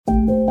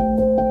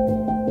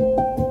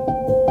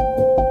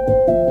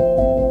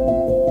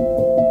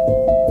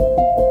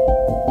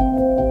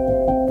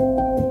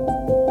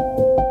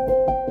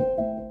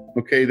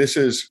Hey, this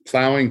is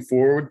Plowing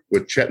Forward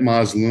with Chet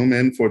Mazloom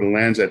in for the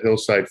Lands at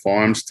Hillside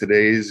Farms.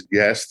 Today's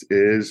guest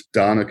is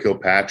Donna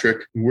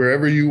Kilpatrick.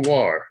 Wherever you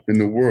are in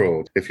the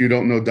world, if you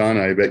don't know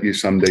Donna, I bet you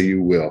someday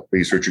you will,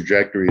 because her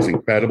trajectory is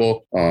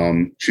incredible.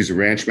 She's a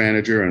ranch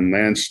manager and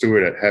land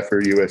steward at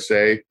Heifer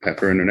USA,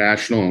 Heifer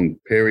International in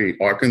Perry,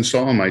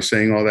 Arkansas. Am I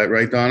saying all that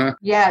right, Donna?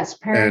 Yes,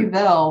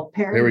 Perryville.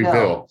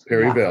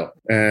 Yeah.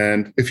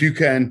 And if you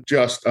can,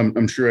 just,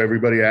 I'm sure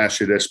everybody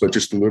asks you this, but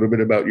just a little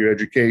bit about your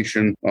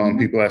education.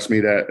 People ask me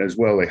that as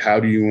well. Like, how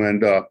do you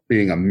end up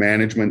being a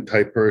management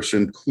type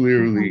person?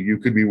 Clearly, you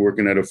could be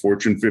working at a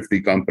Fortune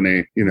 50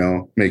 company,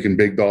 making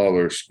big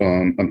dollars.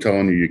 I'm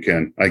telling you, you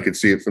can. I could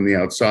see it from the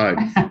outside.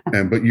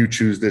 But you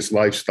choose this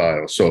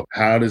lifestyle. So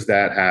how does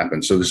that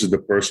happen? So this is the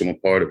personal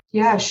part of it.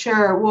 Yeah,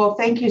 sure. Well,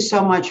 thank you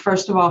so much,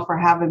 first of all, for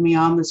having me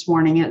on this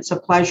morning. It's a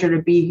pleasure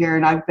to be here.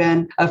 And I've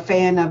been a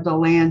fan of the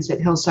Lands at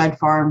Hillside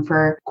Farm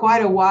for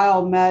quite a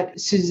while. Met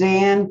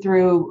Suzanne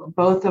through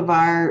both of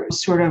our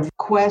sort of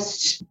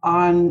quests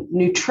on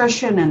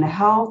nutrition and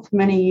health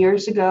many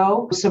years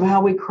ago.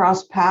 Somehow we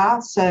crossed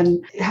paths,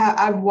 and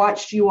I've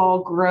watched you all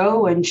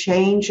grow and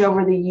change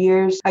over the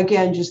years.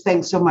 Again, just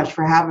thanks so much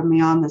for having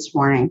me on this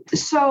morning.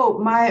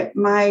 So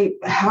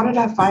how did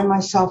I find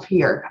myself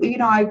here?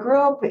 I grew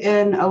up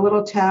in a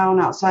little town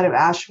outside of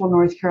Asheville,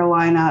 North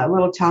Carolina, a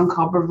little town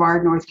called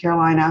Brevard, North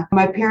Carolina.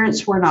 My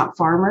parents were not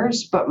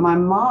farmers, but my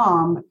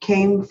mom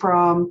came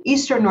from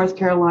Eastern North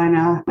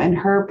Carolina, and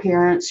her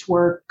parents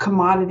were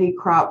commodity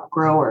crop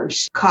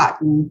growers,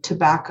 cotton,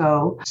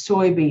 tobacco,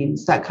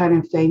 soybeans, that kind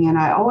of thing. And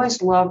I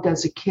always loved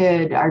as a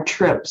kid our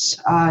trips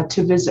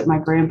to visit my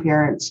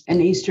grandparents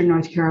in Eastern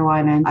North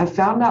Carolina. And I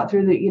found out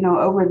through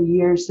over the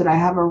years that I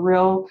have a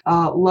real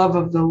love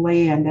of the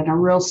land and a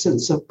real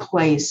sense of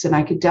place. And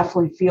I could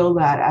definitely feel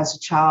that as a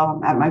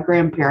child at my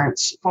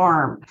grandparents'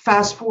 farm.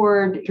 Fast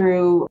forward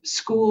through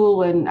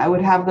school, and I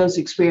would have those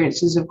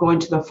experiences of going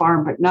to the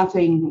farm, but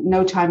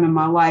no time in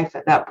my life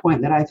at that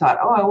point that I thought,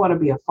 I want to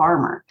be a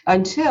farmer.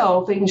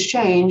 Until things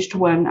changed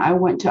when I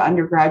went to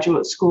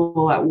undergraduate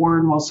school at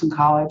Warren Wilson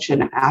College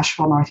in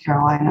Asheville, North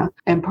Carolina.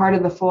 And part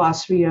of the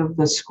philosophy of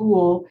the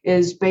school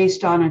is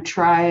based on a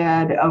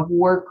triad of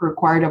work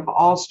required of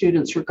all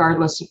students,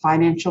 regardless of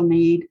financial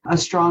need, a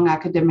strong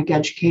academic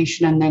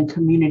education, and then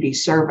community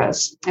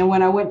service. And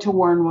when I went to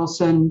Warren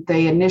Wilson,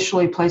 they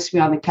initially placed me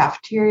on the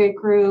cafeteria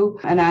crew,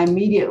 and I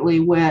immediately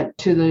went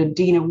to the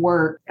Dean of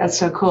Work. That's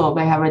so cool.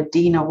 They have a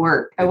Dean of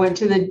Work. I went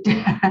to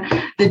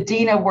the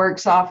Dean of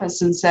Work's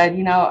office and said,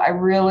 I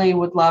really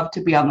would love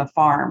to be on the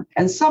farm.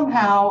 And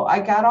somehow I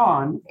got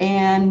on.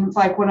 And it's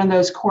like one of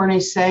those corny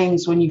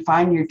sayings when you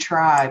find your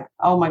tribe.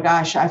 Oh my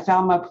gosh, I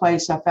found my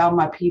place. I found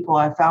my people.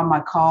 I found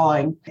my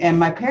calling. And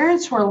my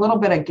parents were a little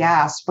bit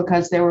aghast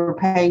because they were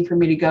paying for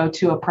me to go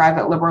to a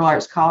private liberal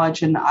arts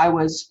college. And I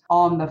was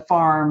on the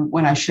farm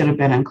when I should have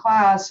been in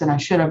class, and I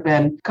should have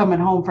been coming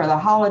home for the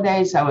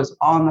holidays. I was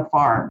on the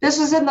farm. This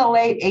was in the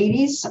late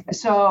 80s.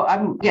 So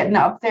I'm getting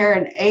up there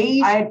in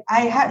age.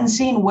 I hadn't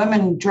seen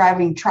women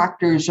driving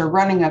tractors or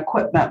running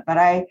equipment, but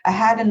I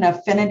had an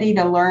affinity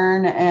to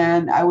learn,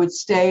 and I would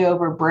stay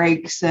over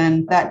breaks.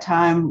 And that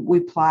time we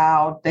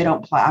plowed. They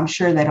don't plow. I'm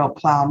sure they don't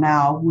plow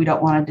now. We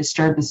don't want to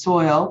disturb the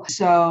soil.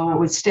 So I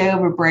would stay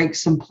over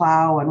breaks and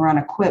plow and run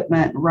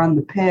equipment and run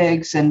the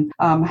pigs, and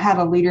had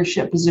a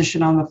leadership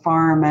position on the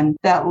farm. And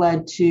that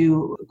led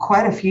to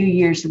quite a few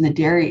years in the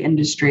dairy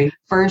industry.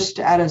 First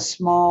at a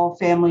small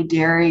family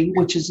dairy,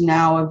 which is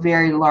now a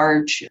very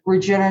large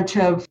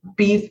regenerative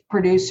beef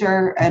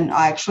producer, and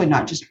actually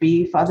not just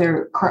beef,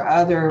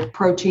 other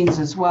proteins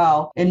as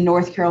well, in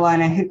North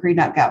Carolina, Hickory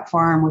Nut Gap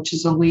Farm, which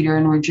is a leader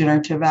in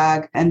regenerative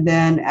ag. And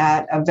then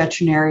at a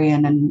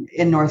veterinarian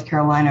in North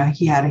Carolina,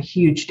 he had a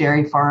huge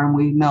dairy farm.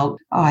 We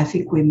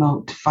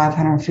milked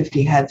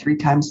 550 head 3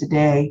 times a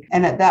day.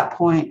 And at that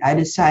point, I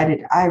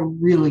decided I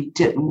really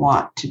didn't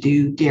want to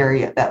do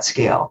dairy at that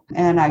scale.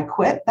 And I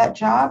quit that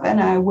job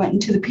and I went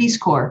into the Peace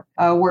Corps.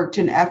 I worked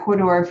in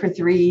Ecuador for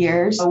 3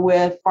 years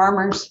with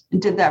farmers,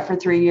 did that for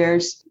 3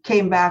 years,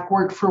 came back,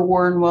 worked for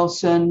Warren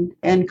Wilson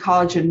in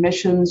college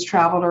admissions,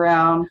 traveled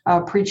around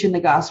preaching the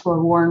gospel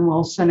of Warren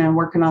Wilson and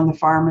working on the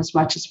farm as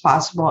much as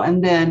possible,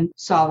 and then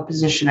saw the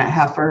position at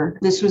Heifer.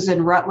 This was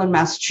in Rutland,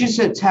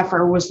 Massachusetts.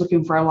 Heifer was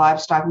looking for a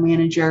livestock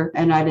manager,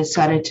 and I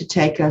decided to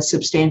take a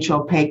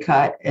substantial pay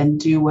cut and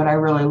do what I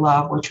really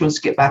love, which was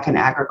get back in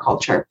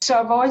agriculture. So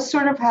I've always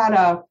sort of had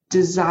a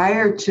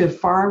desire to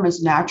farm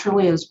as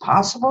naturally as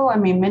possible. I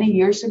mean, many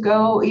years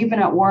ago, even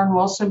at Warren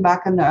Wilson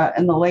back in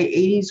the late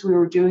 80s, we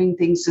were doing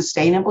things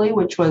sustainably,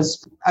 which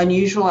was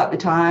unusual at the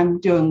time,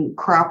 doing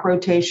crop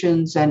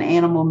rotations and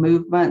animal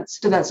movements.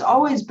 So that's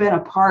always been a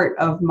part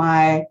of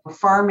my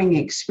farming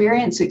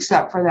experience,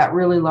 except for that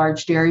really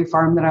large dairy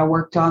farm that I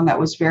worked on that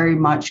was very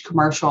much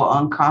commercial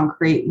on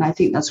concrete. And I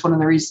think that's one of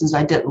the reasons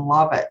I didn't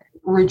love it.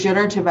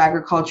 regenerative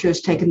agriculture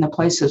has taken the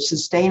place of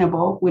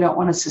sustainable. We don't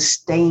want to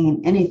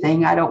sustain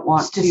anything. I don't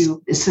want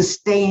to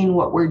sustain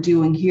what we're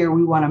doing here.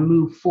 We want to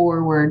move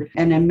forward.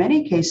 And in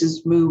many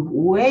cases, move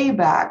way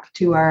back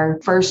to our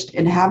first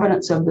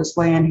inhabitants of this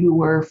land who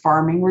were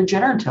farming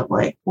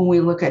regeneratively. When we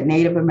look at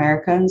Native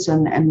Americans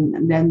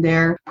and then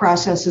their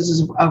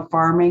processes of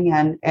farming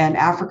and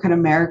African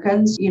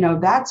Americans,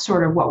 that's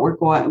sort of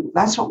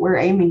that's what we're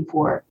aiming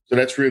for. So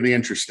that's really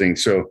interesting.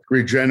 So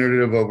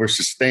regenerative over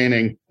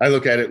sustaining. I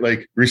look at it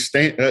like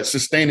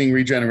sustaining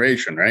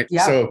regeneration, right?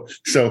 Yeah.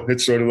 So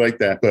it's sort of like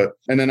that.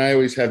 And then I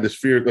always had this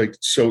fear,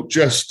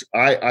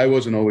 I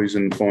wasn't always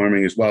in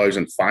farming as well. I was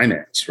in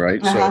finance,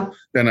 right? Uh-huh. So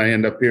then I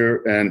end up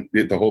here and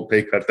the whole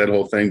pay cut, that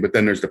whole thing. But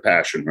then there's the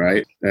passion,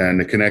 right? And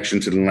the connection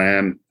to the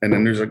land. And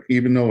then there's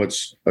even though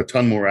it's a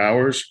ton more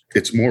hours,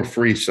 it's more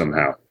free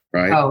somehow.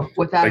 Right. Oh,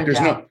 without a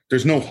doubt.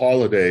 There's no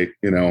holiday,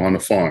 on a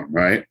farm,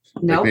 right?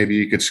 No. Like maybe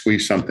you could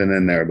squeeze something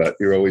in there, but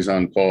you're always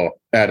on call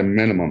at a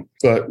minimum.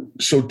 But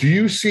so do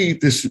you see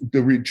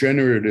the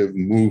regenerative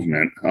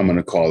movement, I'm going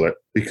to call it,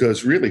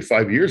 because really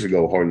 5 years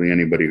ago, hardly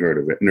anybody heard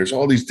of it. And there's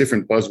all these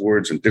different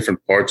buzzwords and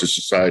different parts of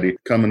society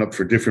coming up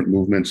for different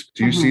movements.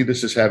 Do you see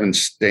this as having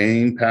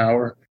staying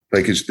power?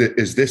 Like, is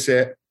this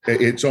it?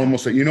 It's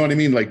almost like, you know what I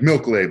mean? Like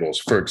milk labels,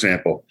 for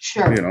example.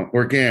 Sure.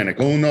 Organic.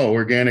 Oh no,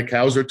 organic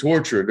cows are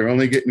tortured. They're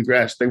only getting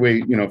grass. They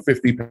weigh,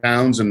 50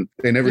 pounds and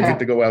they never get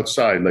to go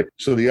outside.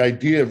 So the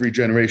idea of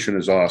regeneration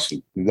is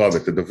awesome. Love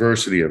it. The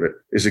diversity of it.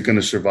 Is it going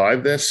to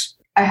survive this?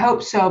 I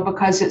hope so,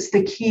 because it's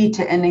the key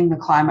to ending the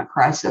climate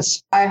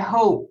crisis. I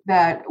hope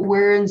that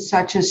we're in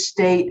such a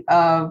state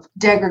of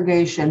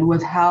degradation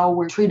with how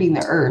we're treating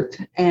the earth.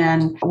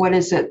 And what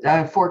is it?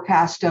 A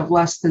forecast of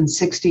less than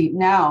 60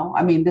 now.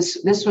 I mean,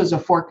 this was a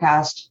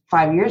forecast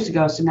 5 years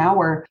ago. So now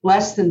we're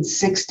less than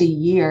 60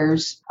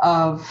 years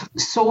of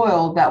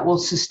soil that will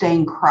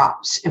sustain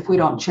crops if we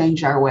don't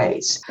change our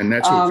ways. And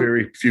that's what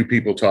very few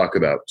people talk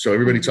about. So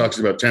everybody talks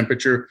about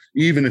temperature.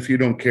 Even if you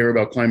don't care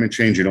about climate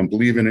change, you don't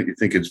believe in it, you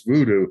think it's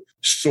voodoo,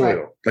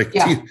 soil. Right.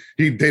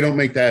 They don't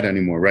make that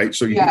anymore, right?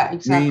 So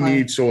exactly. We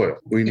need soil.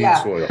 We need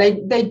soil.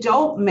 They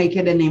don't make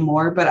it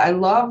anymore, but I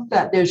love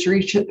that there's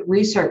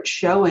research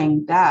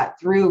showing that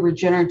through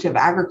regenerative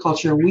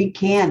agriculture, we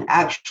can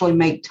actually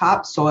make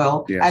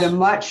topsoil at a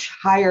much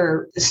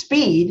higher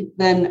speed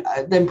than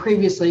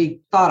previously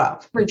thought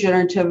of.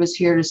 Regenerative is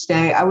here to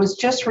stay. I was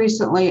just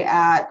recently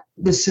at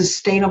the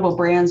Sustainable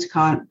Brands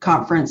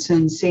Conference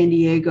in San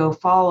Diego,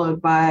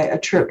 followed by a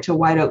trip to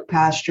White Oak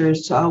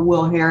Pastures.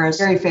 Will Harris,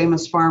 very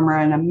famous farmer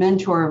and a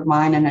mentor of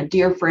mine and a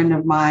dear friend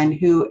of mine,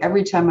 who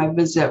every time I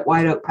visit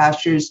White Oak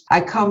Pastures,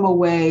 I come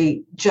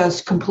away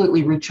just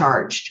completely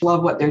recharged.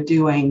 Love what they're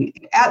doing.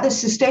 At the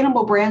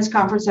Sustainable Brands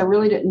Conference, I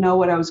really didn't know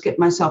what I was getting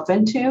myself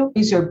into.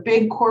 These are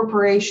big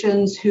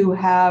corporations who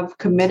have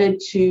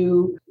committed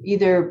to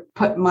either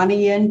put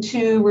money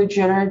into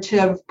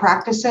regenerative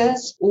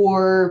practices,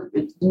 or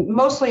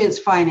mostly it's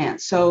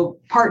finance. So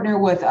partner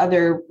with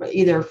other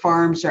either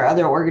farms or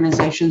other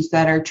organizations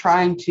that are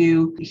trying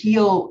to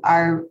heal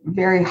our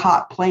very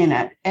hot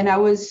planet. And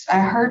I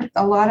heard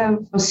a lot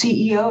of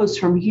CEOs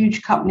from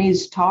huge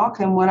companies talk.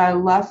 And what I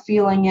left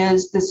feeling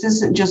is this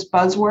isn't just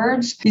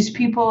buzzwords. These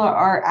people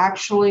are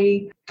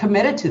actually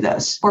committed to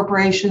this.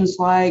 Corporations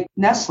like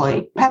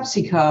Nestle,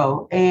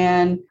 PepsiCo,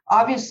 and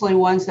obviously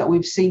ones that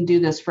we've seen do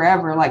this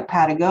forever, like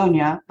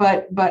Patagonia,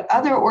 but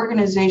other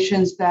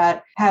organizations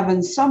that have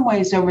in some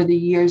ways over the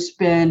years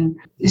been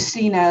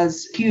seen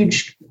as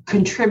huge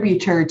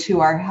contributor to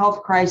our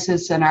health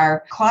crisis and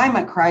our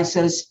climate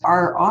crisis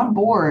are on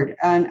board.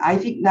 And I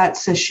think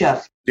that's a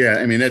shift. Yeah,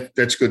 I mean,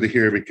 that's good to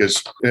hear,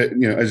 because,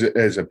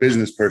 as a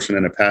business person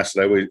in the past,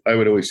 I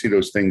would always see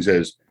those things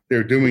as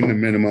they're doing the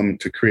minimum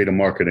to create a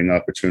marketing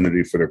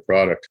opportunity for their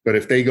product. But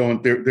if they go,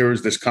 there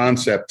was this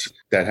concept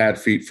that had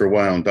feet for a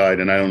while and died.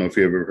 And I don't know if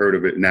you ever heard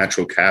of it,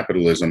 natural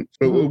capitalism.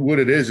 But what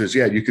it is,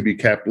 you could be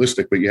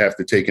capitalistic, but you have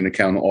to take into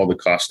account all the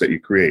costs that you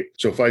create.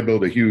 So if I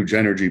build a huge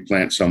energy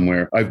plant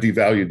somewhere, I've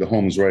devalued the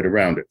homes right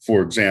around it,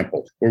 for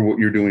example, or what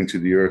you're doing to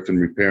the earth and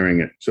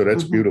repairing it. So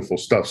that's beautiful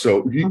stuff.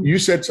 So you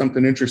said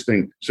something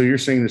interesting. So you're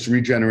saying this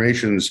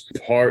regeneration is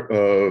part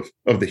of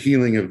the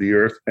healing of the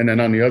earth. And then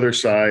on the other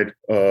side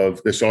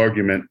of this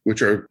argument,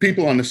 which are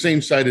people on the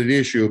same side of the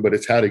issue, but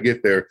it's how to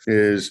get there,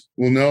 is,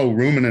 well, no,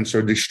 ruminants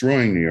are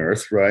destroying the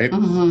earth, right?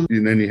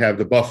 And then you have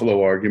the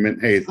buffalo argument.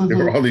 Hey, there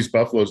were all these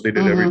buffaloes. They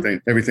did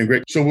everything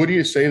great. So what do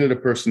you say to the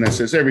person that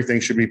says everything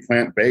should be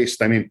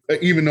plant-based? I mean,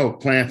 even though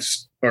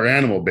plants are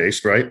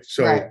animal-based, right?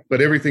 So, but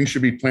everything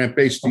should be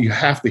plant-based. You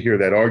have to hear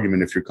that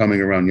argument if you're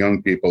coming around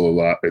young people a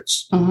lot.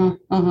 It's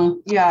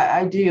Yeah,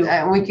 I do.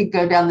 We could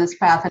go down this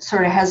path. I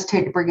sort of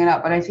hesitate to bring it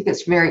up, but I think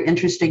it's very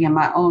interesting in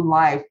my own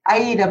life.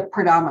 I eat a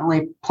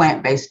predominantly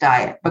plant-based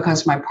diet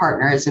because my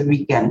partner is a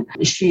vegan.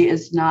 She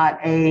is not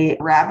a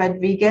rabid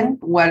vegan.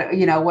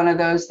 One of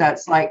those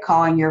that's like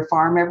calling your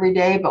farm every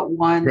day, but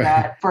one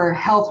that for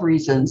health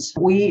reasons,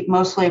 we eat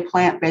mostly a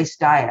plant-based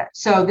diet.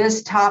 So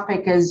this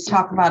topic is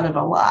talk about it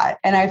a lot.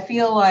 And I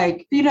feel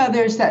like,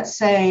 there's that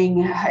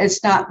saying,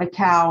 it's not the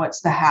cow,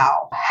 it's the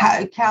how.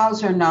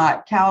 Cows are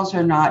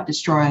not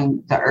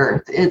destroying the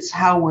earth. It's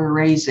how we're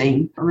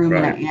raising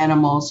ruminant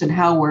animals and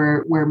how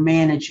we're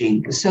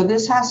managing. So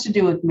this has to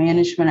do with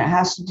management. It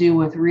has to do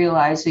with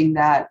realizing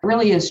that it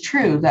really is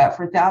true that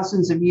for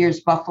thousands of years,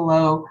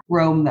 buffalo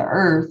roam the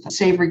earth.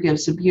 Savory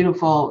gives a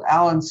beautiful,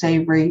 Alan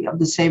Savory of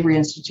the Savory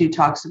Institute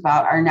talks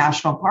about our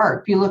national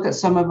park. If you look at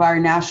some of our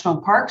national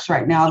parks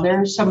right now,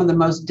 they're some of the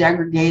most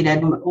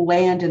degraded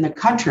land in the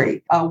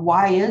country.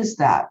 Why is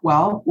that?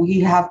 Well,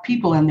 we have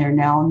people in there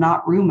now,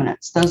 not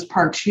ruminants. Those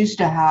parks used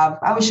to have,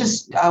 I was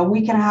just a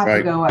week and a half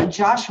ago at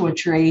Joshua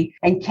Tree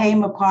and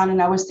came upon,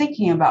 and I was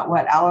thinking about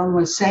what Alan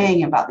was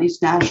saying about these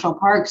national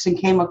parks and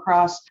came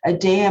across a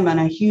dam in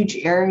a huge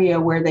area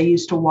where they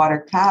used to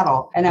water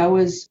cattle. And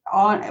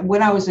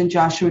when I was in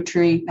Joshua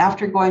Tree,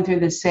 after going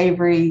through the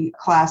Savory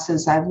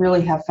classes, I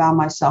really have found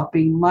myself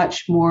being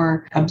much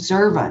more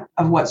observant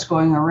of what's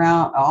going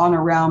on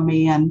around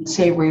me. And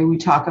Savory, we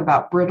talk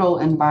about brittle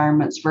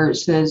environments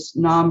versus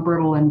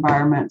non-brittle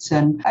environments.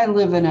 And I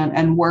live in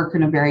and work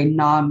in a very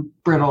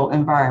non-brittle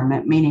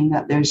environment, meaning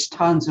that there's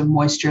tons of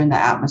moisture in the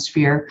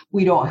atmosphere.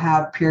 We don't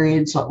have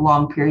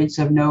long periods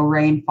of no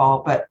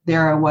rainfall, but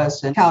there I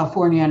was in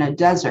California in a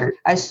desert.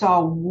 I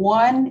saw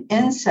one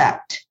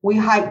insect. We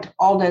hiked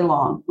all day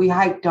long. We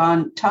hiked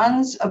on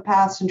tons of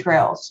paths and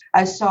trails.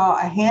 I saw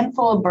a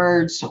handful of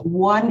birds,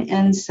 one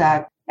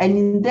insect.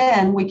 And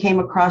then we came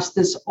across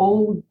this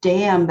old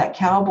dam that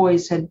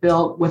cowboys had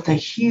built with a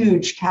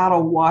huge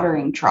cattle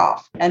watering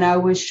trough. And I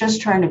was just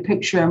trying to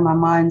picture in my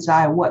mind's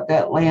eye what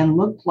that land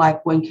looked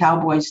like when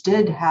cowboys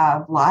did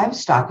have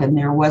livestock in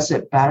there. Was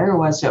it better?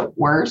 Was it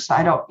worse?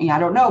 I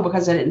don't know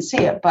because I didn't see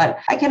it. But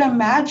I can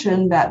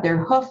imagine that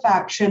their hoof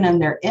action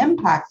and their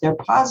impact, their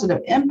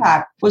positive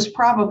impact, was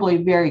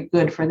probably very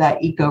good for that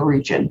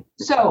ecoregion.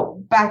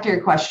 So back to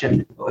your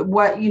question,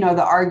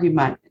 the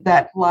argument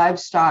that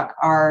livestock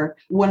are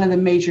one of the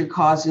major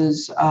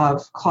causes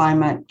of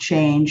climate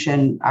change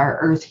and our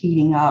earth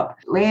heating up.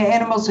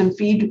 Animals in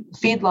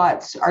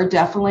feedlots are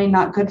definitely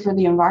not good for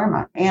the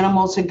environment.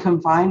 Animals in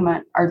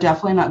confinement are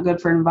definitely not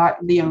good for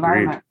the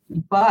environment.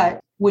 Great.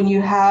 But when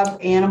you have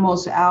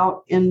animals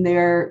out in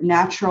their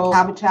natural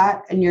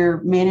habitat and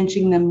you're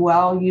managing them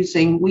well we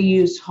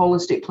use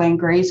holistic planned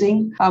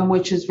grazing,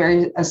 which is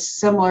very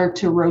similar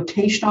to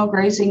rotational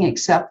grazing,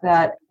 except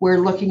that we're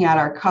looking at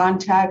our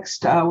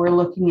context. We're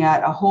looking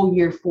at a whole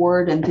year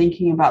forward and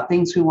thinking about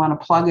things we want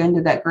to plug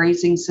into that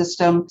grazing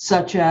system,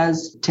 such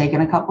as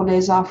taking a couple of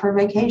days off for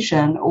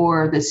vacation,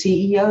 or the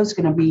CEO is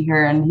going to be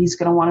here and he's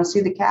going to want to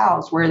see the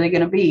cows. Where are they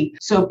going to be?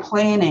 So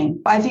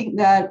planning. I think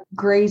that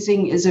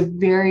grazing is a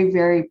very,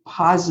 very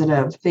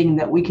positive thing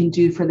that we can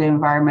do for the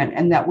environment,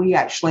 and that we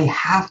actually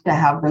have to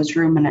have those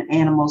ruminant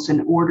animals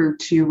in order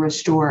to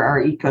restore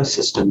our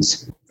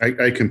ecosystems.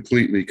 I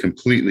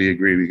completely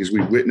agree, because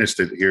we witnessed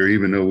it here,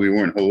 even though we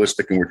weren't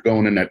holistic and we're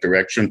going in that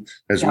direction.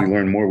 As we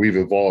learn more, we've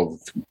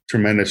evolved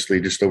tremendously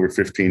just over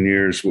 15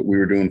 years. What we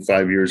were doing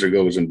 5 years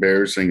ago was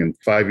embarrassing. And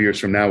 5 years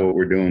from now, what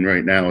we're doing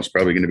right now is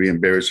probably going to be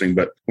embarrassing.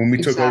 But when we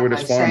took over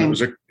this farm,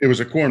 it was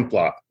a corn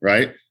plot,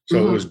 right?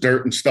 So it was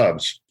dirt and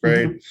stubs,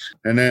 right?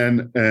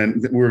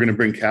 And we were going to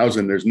bring cows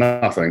in. There's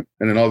nothing.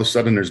 And then all of a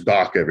sudden there's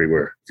dock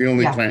everywhere. It's the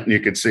only planting you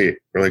could see.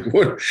 We're like,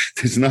 what?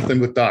 There's nothing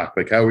but dock.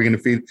 Like, how are we going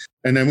to feed?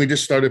 And then we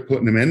just started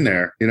putting them in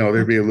there.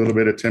 There'd be a little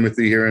bit of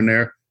Timothy here and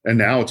there. And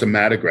now it's a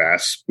mat of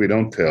grass. We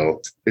don't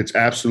till. It's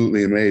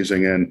absolutely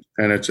amazing. And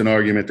it's an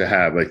argument to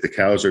have. Like, the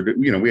cows are,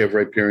 we have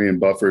riparian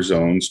buffer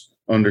zones,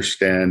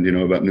 understand,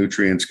 about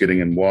nutrients getting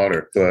in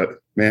water. But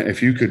man,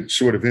 if you could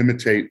sort of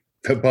imitate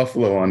the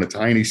buffalo on a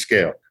tiny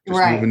scale,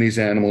 just moving these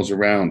animals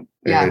around.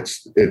 Yeah.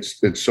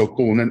 It's so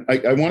cool. And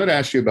then I wanted to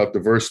ask you about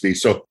diversity.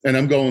 So, and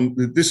I'm going,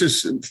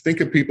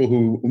 think of people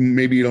who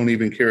maybe you don't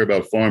even care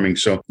about farming.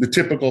 So the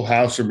typical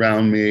house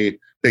around me,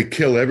 they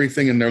kill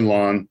everything in their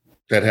lawn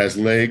that has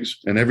legs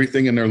and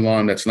everything in their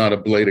lawn that's not a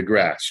blade of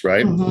grass,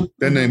 right? Mm-hmm.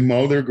 Then they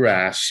mow their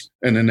grass,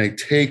 and then they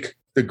take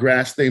the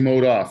grass they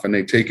mowed off and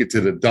they take it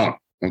to the dump.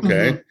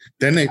 Okay. Mm-hmm.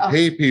 Then they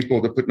pay people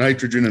to put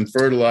nitrogen and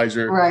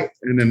fertilizer, right?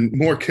 And then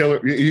more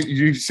killer.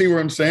 You see what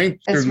I'm saying?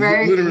 It's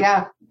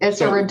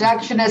It's a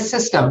reductionist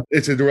system.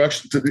 It's a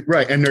direction,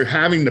 right? And they're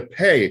having to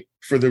pay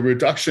for the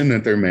reduction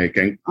that they're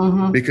making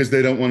because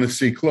they don't want to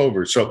see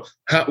clover. So,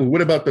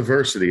 what about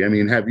diversity? I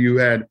mean, have you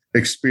had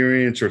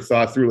experience or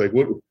thought through, like,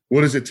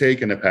 what does it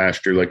take in a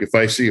pasture? Like, if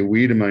I see a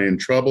weed, am I in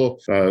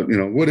trouble?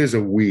 What is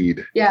a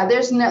weed? Yeah,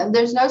 there's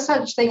no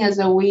such thing as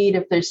a weed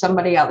if there's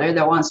somebody out there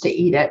that wants to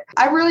eat it.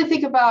 I really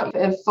think about,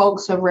 if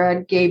folks have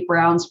read Gabe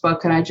Brown's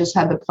book, and I just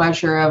had the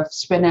pleasure of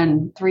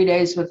spending 3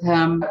 days with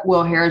him at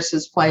Will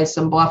Harris's place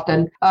in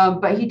Bluffton.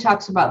 But he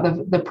talks about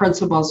the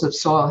principles of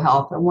soil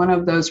health. And one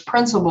of those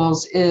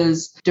principles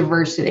is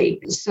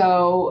diversity.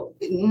 So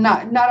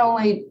not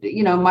only,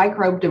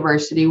 microbe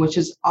diversity, which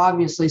is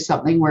obviously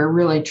something we're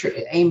really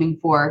aiming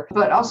for, for,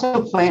 but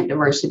also plant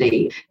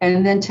diversity.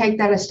 And then take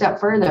that a step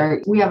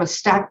further. We have a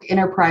stacked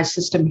enterprise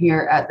system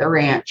here at the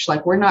ranch.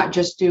 Like, we're not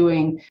just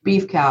doing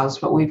beef cows,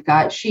 but we've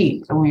got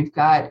sheep and we've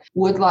got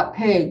woodlot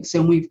pigs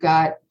and we've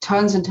got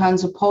tons and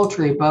tons of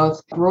poultry,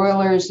 both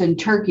broilers and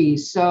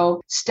turkeys.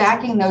 So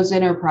stacking those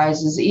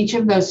enterprises, each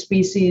of those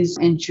species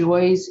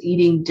enjoys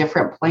eating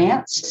different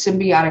plants,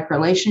 symbiotic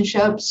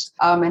relationships,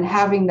 and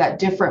having that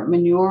different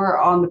manure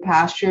on the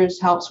pastures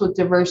helps with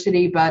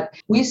diversity. But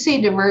we see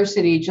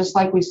diversity, just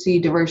like we see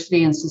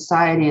diversity in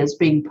society, as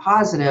being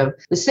positive.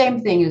 The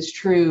same thing is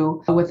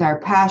true with our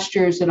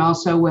pastures and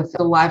also with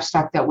the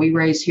livestock that we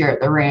raise here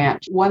at the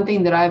ranch. One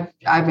thing that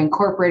I've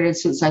incorporated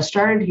since I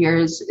started here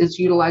is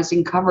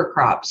utilizing cover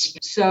crops.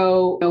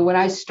 So when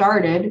I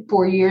started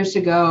 4 years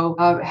ago,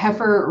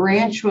 Heifer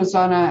Ranch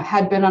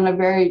had been on a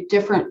very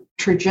different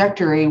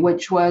trajectory,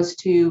 which was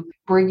to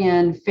bring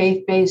in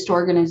faith-based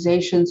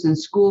organizations and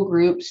school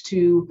groups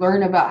to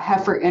learn about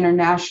Heifer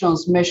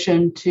International's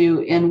mission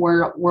to end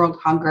world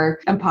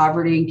hunger and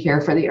poverty and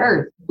care for the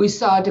earth. We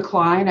saw a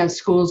decline as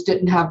schools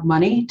didn't have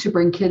money to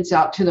bring kids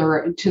out to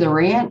the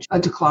ranch, a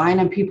decline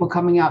in people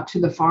coming out to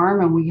the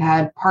farm. And we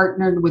had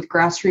partnered with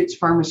Grassroots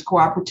Farmers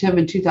Cooperative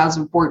in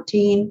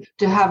 2014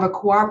 to have a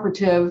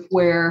cooperative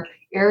where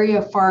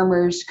area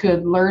farmers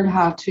could learn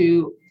how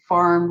to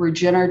farm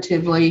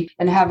regeneratively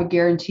and have a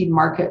guaranteed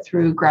market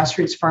through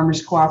Grassroots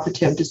Farmers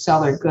Cooperative to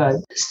sell their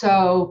goods.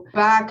 So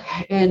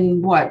back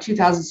in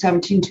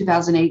 2017,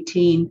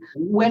 2018,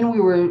 when we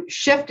were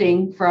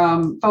shifting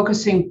from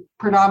focusing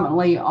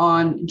predominantly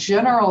on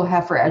general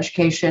heifer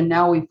education,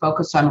 now we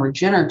focus on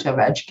regenerative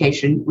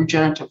education,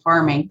 regenerative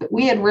farming.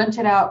 We had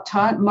rented out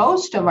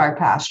most of our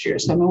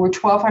pastures. I mean, we're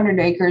 1,200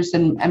 acres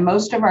and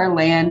most of our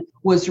land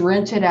was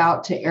rented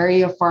out to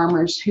area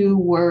farmers who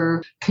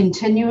were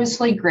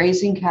continuously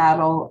grazing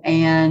cattle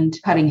and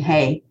cutting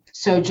hay.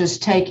 So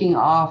just taking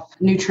off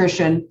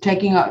nutrition,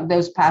 taking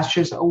those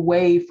pastures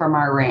away from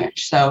our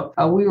ranch. So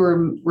we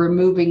were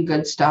removing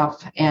good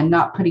stuff and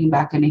not putting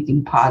back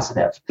anything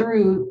positive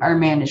through our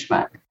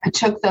management. I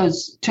took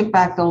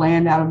back the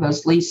land out of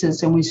those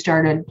leases and we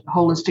started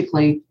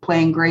holistically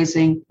playing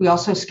grazing. We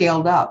also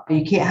scaled up.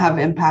 You can't have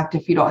impact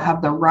if you don't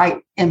have the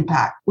right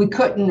impact. We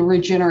couldn't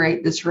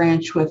regenerate this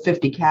ranch with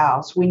 50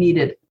 cows. We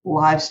needed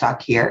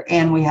livestock here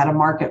and we had a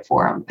market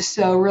for them.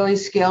 So really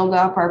scaled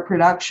up our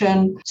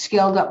production,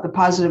 scaled up the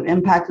positive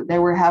impact that they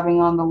were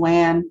having on the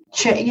land.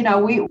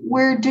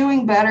 We're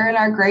doing better in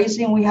our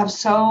grazing. We have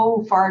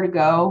so far to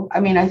go.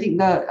 I mean, I think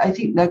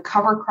the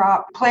cover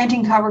crop,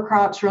 planting cover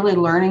crops, really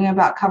learning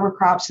about cover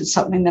crops is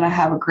something that I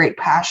have a great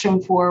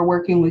passion for,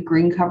 working with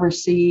Green Cover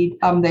Seed.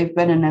 They've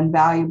been an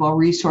invaluable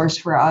resource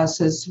for us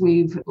as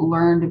we've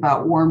learned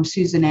about warm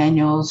season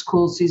annuals,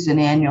 cool season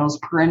annuals,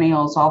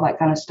 perennials, all that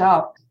kind of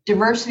stuff.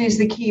 Diversity is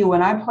the key.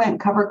 When I plant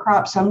cover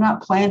crops, I'm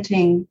not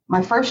planting.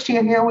 My first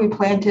year here, we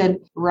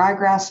planted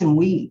ryegrass and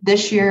wheat.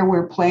 This year,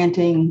 we're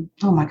planting,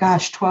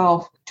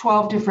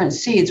 12 different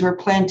seeds. We're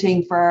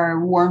planting for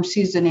our warm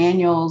season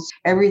annuals,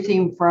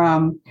 everything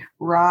from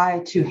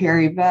rye to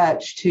hairy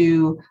vetch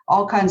to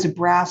all kinds of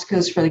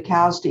brassicas for the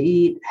cows to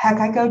eat. Heck,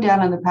 I go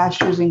down in the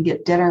pastures and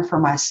get dinner for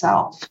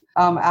myself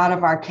out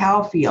of our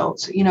cow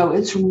fields.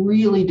 It's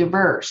really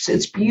diverse.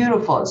 It's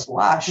beautiful. It's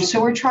lush. So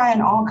we're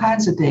trying all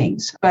kinds of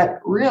things. But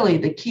really,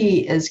 the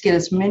key is get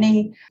as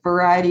many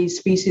varieties,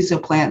 species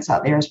of plants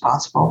out there as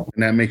possible.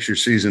 And that makes your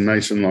season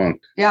nice and long.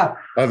 Yeah.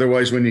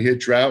 Otherwise, when you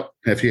hit drought,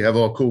 if you have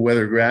all cool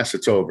weather grass,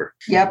 it's over.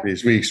 Yep.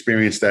 Because we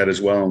experienced that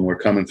as well. And we're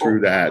coming through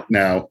that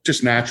now,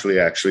 just naturally,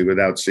 actually,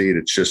 without seed.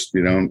 It's just,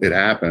 it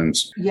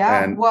happens.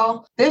 Yeah. And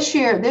well, this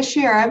year,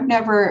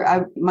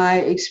 my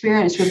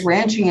experience with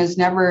ranching has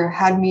never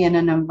had me in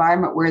an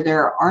environment where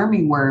there are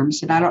army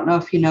worms. And I don't know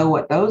if you know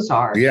what those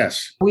are.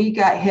 Yes. We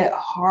got hit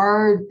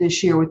hard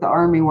this year with the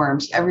army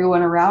worms.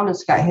 Everyone around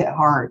us got hit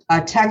hard.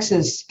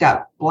 Texas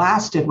got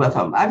blasted with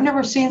them. I've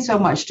never seen so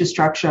much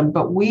destruction,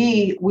 but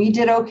we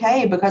did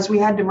okay because we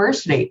had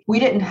diversity. We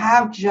didn't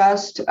have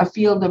just a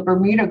field of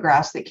Bermuda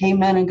grass that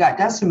came in and got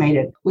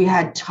decimated. We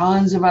had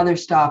tons of other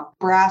stuff,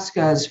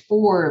 brassicas,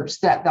 forbs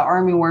that the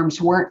army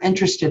worms weren't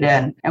interested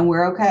in, and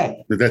we're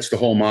okay. That's the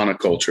whole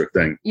monoculture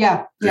thing.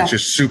 Yeah. It's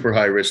just super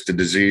high risk to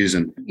disease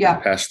and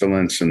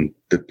pestilence and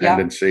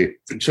dependency.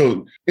 Yeah.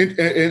 So an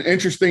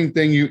interesting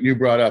thing you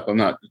brought up, I'm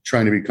not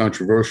trying to be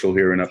controversial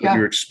here enough, but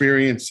your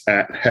experience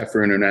at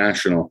Heifer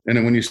International. And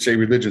then when you say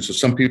religion, so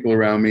some people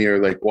around me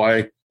are like,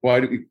 why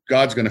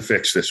God's going to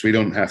fix this? We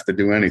don't have to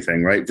do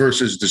anything, right?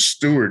 Versus the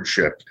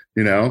stewardship,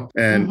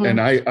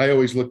 and I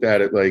always looked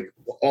at it like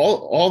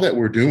all that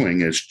we're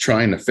doing is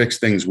trying to fix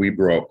things we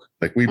broke.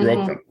 Like we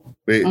broke them.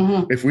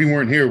 If we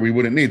weren't here, we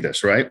wouldn't need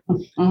this, right?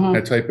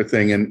 That type of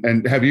thing.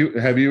 And have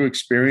you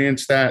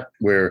experienced that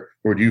or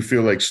do you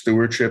feel like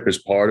stewardship is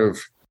part of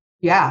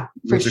Yeah,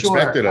 for what's sure.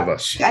 expected of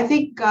us. I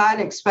think God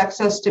expects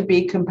us to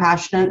be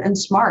compassionate and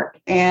smart,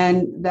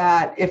 and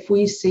that if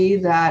we see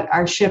that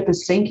our ship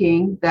is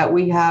sinking, that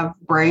we have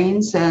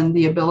brains and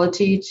the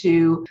ability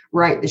to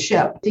right the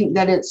ship. I think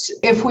that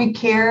if we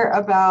care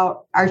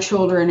about our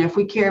children, if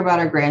we care about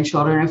our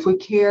grandchildren, if we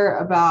care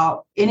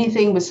about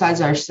anything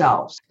besides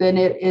ourselves, then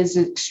it is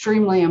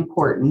extremely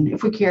important.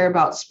 If we care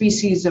about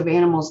species of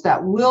animals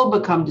that will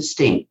become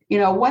distinct.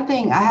 One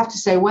thing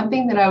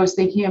that I was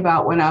thinking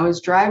about when I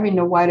was driving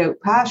to White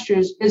Oak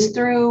Pastures is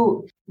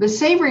through the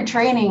savory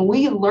training,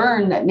 we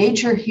learned that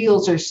nature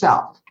heals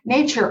herself.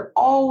 Nature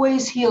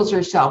always heals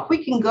herself.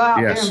 We can go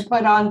out there and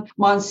put on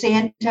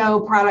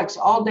Monsanto products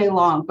all day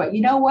long, but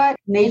you know what?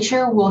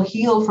 Nature will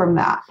heal from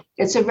that.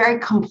 It's a very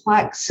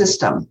complex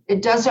system.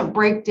 It doesn't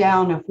break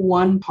down if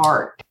one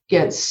part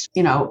gets,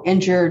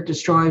 injured,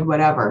 destroyed,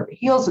 whatever. It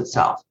heals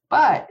itself.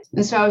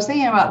 And so I was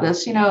thinking about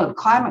this,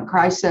 climate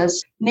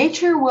crisis,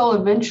 nature will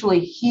eventually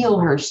heal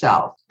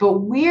herself, but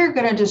we're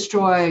going to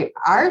destroy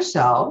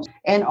ourselves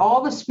and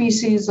all the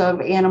species of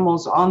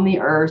animals on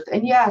the earth.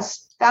 And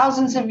yes,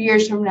 thousands of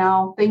years from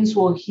now, things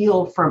will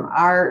heal from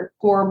our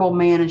horrible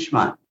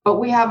management, but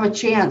we have a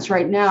chance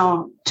right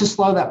now to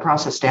slow that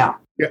process down.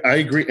 Yeah, I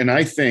agree. And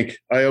I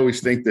always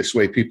think this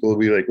way. People will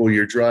be like, well,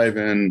 you're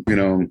driving,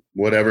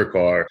 whatever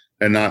car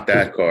and not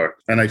that car.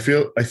 And I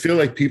feel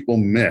like people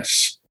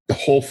miss the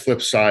whole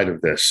flip side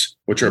of this,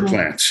 which are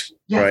plants,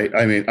 right?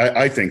 I mean,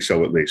 I think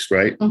so at least,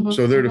 right?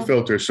 So they're the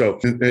filter. So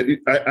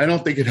I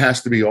don't think it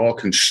has to be all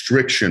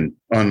constriction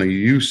on the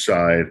use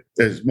side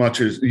as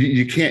much as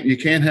you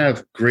can't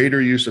have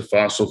greater use of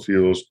fossil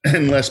fuels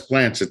and less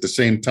plants at the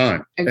same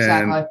time.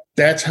 Exactly. And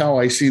that's how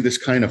I see this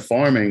kind of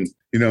farming,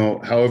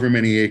 however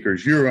many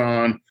acres you're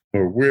on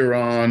or we're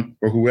on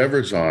or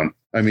whoever's on.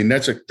 I mean,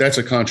 that's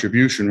a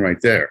contribution right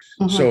there.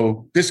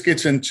 So this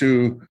gets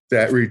into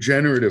that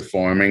regenerative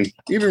farming,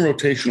 even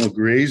rotational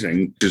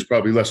grazing, which is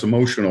probably less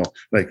emotional,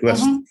 like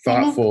less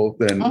thoughtful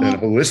than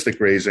holistic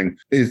grazing,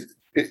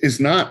 is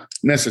not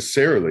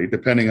necessarily,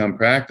 depending on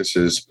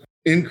practices,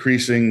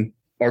 increasing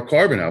our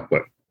carbon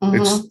output.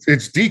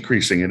 It's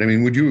decreasing it. I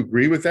mean, would you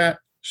agree with that?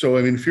 So,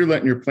 I mean, if you're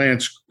letting your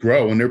plants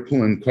grow and they're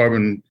pulling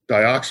carbon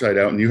dioxide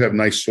out and you have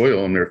nice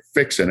soil and they're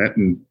fixing it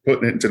and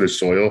putting it into the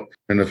soil,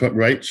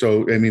 right?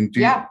 So, I mean,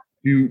 do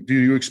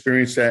you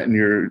experience that in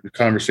your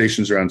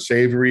conversations around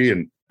savory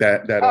and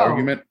that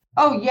argument?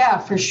 Oh, yeah,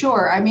 for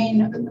sure. I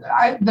mean,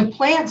 the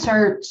plants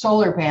are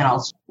solar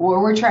panels where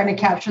we're trying to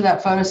capture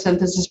that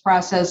photosynthesis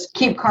process,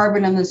 keep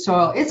carbon in the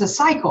soil. It's a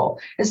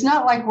cycle. It's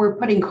not like we're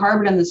putting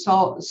carbon in the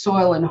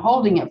soil and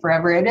holding it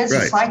forever. It is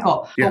a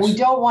cycle, but we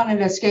don't want it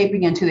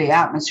escaping into the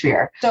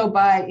atmosphere. So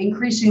by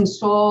increasing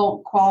soil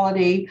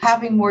quality,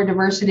 having more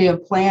diversity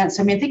of plants,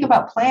 I mean, think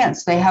about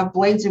plants. They have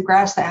blades of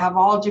grass that have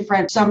all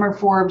different, some are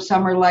forbs,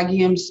 some are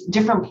legumes,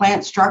 different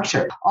plant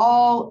structure,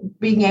 all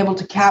being able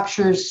to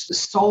capture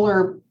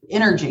solar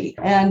energy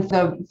and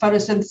the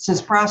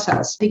photosynthesis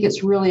process. I think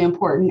it's really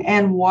important,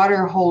 and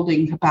water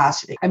holding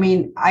capacity. I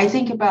mean, I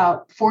think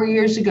about 4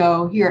 years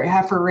ago here at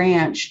Heifer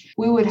Ranch,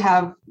 we would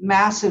have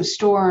massive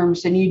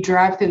storms and you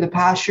drive through the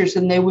pastures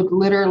and they would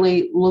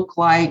literally look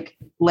like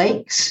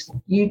lakes.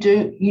 You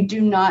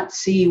do not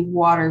see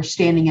water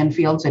standing in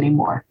fields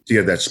anymore. You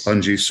have that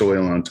spongy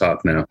soil on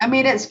top now. I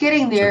mean, it's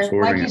getting there.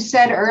 Like you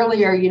said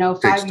earlier,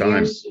 5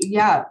 years.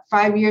 Yeah,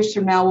 5 years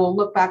from now, we'll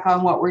look back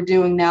on what we're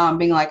doing now and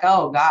being like,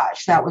 oh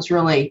gosh, that was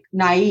really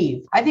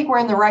naive. I think we're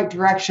in the right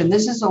direction.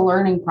 This is a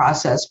learning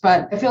process,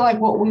 but I feel like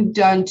what we've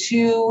done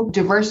to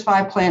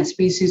diversify plant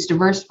species,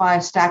 diversify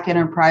stack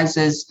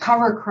enterprises,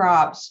 cover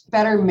crops,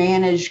 better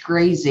manage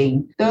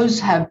grazing, those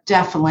have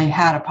definitely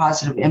had a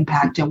positive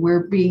impact. And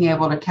we're being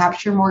able to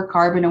capture more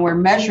carbon, and we're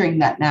measuring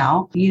that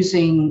now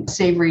using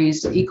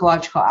Savory's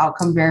ecological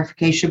outcome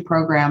verification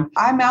program.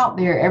 I'm out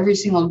there every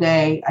single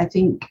day. I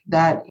think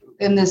that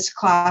in this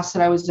class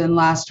that I was in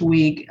last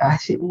week, I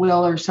think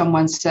Will or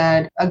someone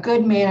said, a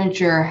good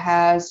manager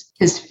has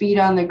his feet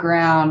on the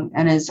ground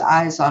and his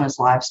eyes on his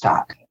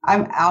livestock.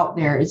 I'm out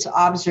there. It's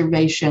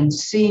observation,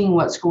 seeing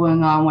what's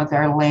going on with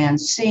our land,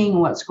 seeing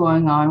what's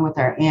going on with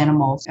our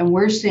animals. And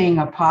we're seeing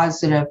a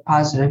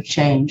positive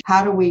change.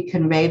 How do we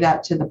convey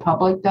that to the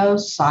public, though?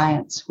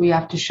 Science. We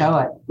have to show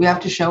it. We have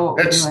to show what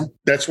we're doing.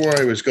 That's where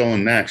I was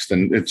going next.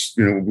 And it's,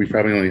 we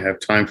probably only have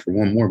time for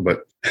one more,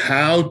 but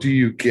how do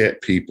you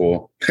get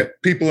people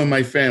in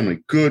my family,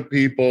 good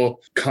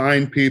people,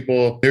 kind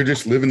people, they're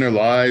just living their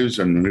lives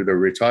and they're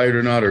retired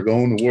or not, or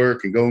going to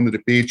work and going to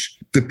the beach.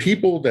 The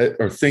people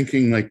that are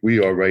thinking like we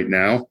are right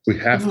now, we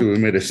have to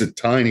admit it's a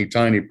tiny,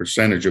 tiny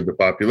percentage of the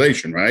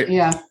population, right?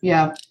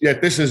 Yeah.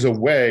 Yet this is a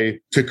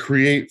way to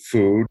create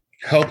food,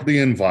 help the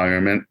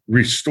environment,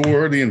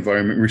 restore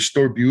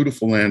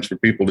beautiful lands for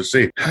people to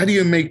see. How do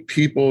you make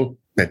people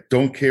that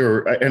don't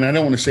care, and I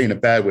don't want to say in a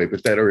bad way,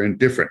 but that are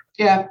indifferent?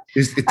 Yeah.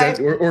 Is it that,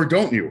 or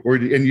don't you?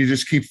 And you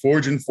just keep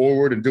forging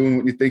forward and doing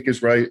what you think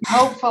is right?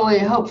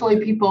 Hopefully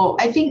people,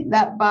 I think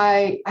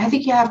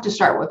you have to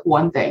start with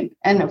one thing.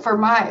 And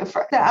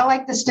I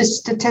like the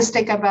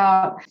statistic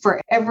about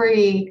for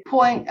every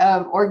point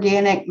of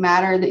organic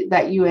matter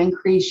that you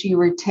increase, you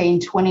retain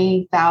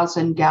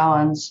 20,000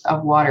 gallons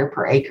of water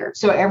per acre.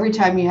 So every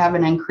time you have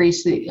an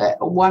increase,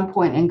 1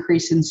 point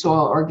increase in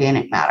soil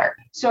organic matter.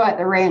 So at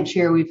the ranch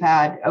here, we've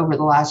had over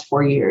the last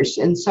 4 years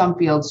in some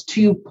fields,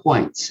 2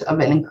 points of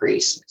an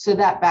increase. So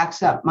that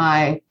backs up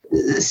my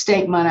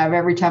statement of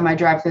every time I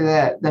drive through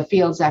the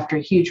fields after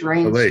a huge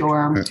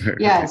rainstorm.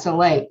 Yeah, it's a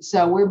lake.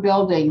 So we're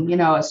building,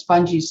 a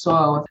spongy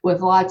soil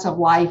with lots of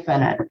life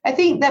in it. I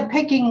think that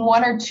picking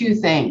one or two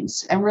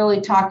things and really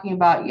talking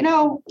about,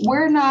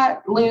 we're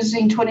not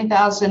losing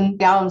 20,000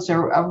 gallons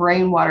of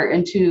rainwater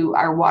into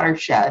our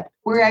watershed.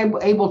 We're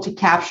able to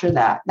capture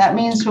that. That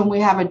means when we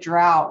have a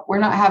drought, we're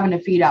not having to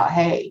feed out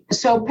hay.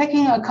 So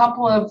picking a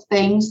couple of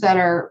things that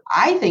are,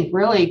 I think,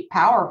 really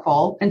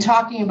powerful and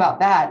talking about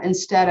that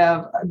instead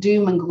of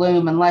doom and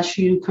gloom, unless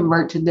you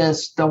convert to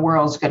this, the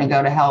world's going to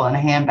go to hell in a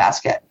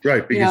handbasket.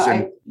 Right.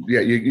 Because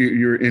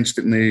you're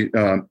instantly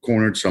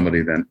cornered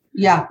somebody then.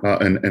 Yeah.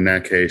 In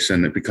that case,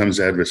 and it becomes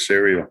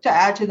adversarial. To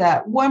add to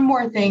that, one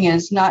more thing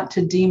is not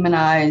to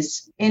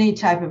demonize any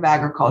type of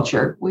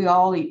agriculture. We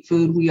all eat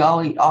food. We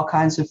all eat all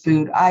kinds of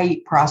food. I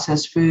eat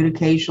processed food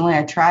occasionally.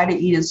 I try to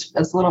eat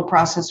as little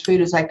processed food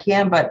as I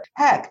can, but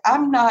heck,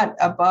 I'm not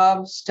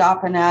above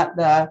stopping at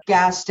the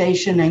gas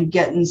station and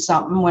getting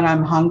something when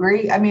I'm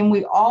hungry. I mean,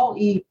 we all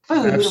eat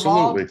food of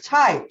all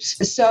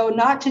types. So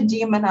not to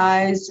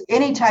demonize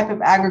any type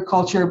of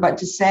agriculture, but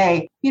to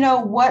say,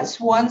 what's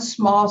one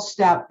small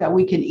step that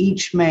we can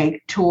each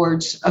make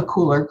towards a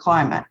cooler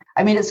climate?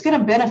 I mean, it's going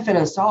to benefit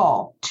us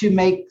all to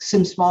make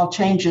some small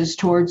changes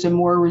towards a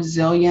more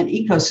resilient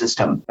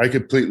ecosystem. I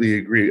completely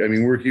agree. I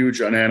mean, we're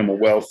huge on animal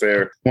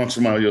welfare. Once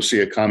in a while, you'll see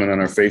a comment on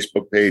our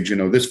Facebook page,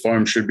 this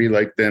farm should be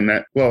like them.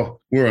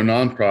 We're a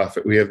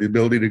nonprofit. We have the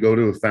ability to go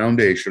to a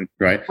foundation,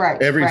 right?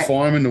 Right. Every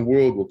farm in the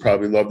world will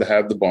probably love to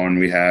have the barn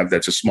we have.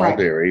 That's a small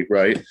dairy,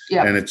 right?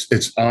 Yeah. And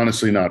it's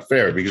honestly not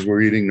fair because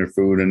we're eating their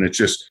food, and it's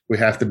just, we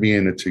have to be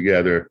in it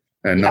together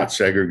and not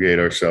segregate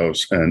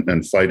ourselves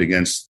and fight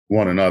against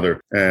one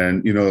another.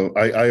 And,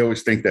 I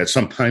always think that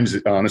sometimes,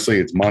 honestly,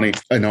 it's money.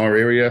 In our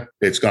area,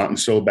 it's gotten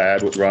so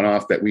bad with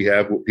runoff that we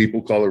have what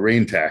people call a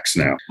rain tax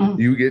now.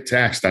 You get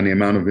taxed on the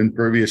amount of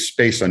impervious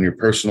space on your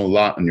personal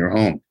lot in your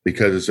home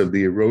because of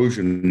the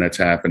erosion that's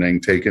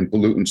happening, taking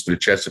pollutants to the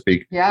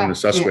Chesapeake and the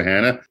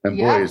Susquehanna. And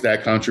boy, is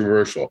that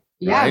controversial.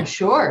 Yeah, right? I'm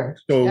sure.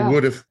 So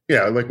what if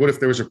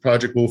there was a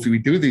project, well, if we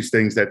do these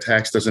things, that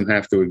tax doesn't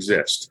have to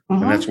exist.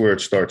 And that's where it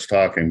starts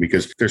talking,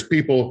 because there's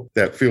people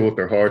that feel with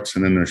their hearts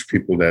and then there's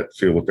people that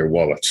feel with their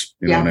wallets.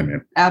 You know what I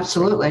mean?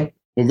 Absolutely.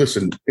 Well,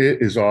 listen,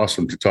 it is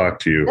awesome to talk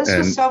to you. This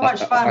was so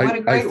much fun. What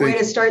a great way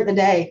to start the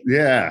day.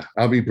 Yeah.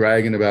 I'll be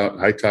bragging about,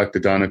 I talked to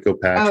Donna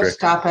Kilpatrick. Oh,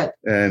 stop it.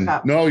 And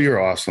no, you're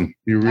awesome.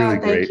 You're really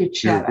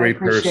great. You're a great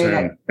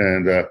person.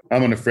 And I'm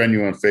going to friend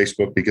you on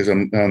Facebook because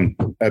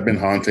I've been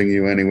haunting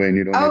you anyway, and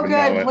you don't even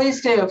know it.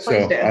 Please do.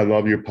 Please do. I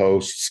love your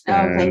posts.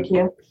 Thank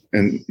you.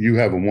 And you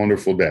have a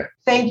wonderful day.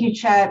 Thank you,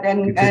 Chet,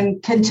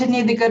 and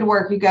continue the good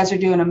work. You guys are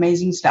doing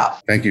amazing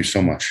stuff. Thank you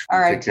so much. All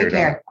right. Take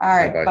care. All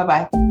right.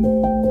 Bye-bye.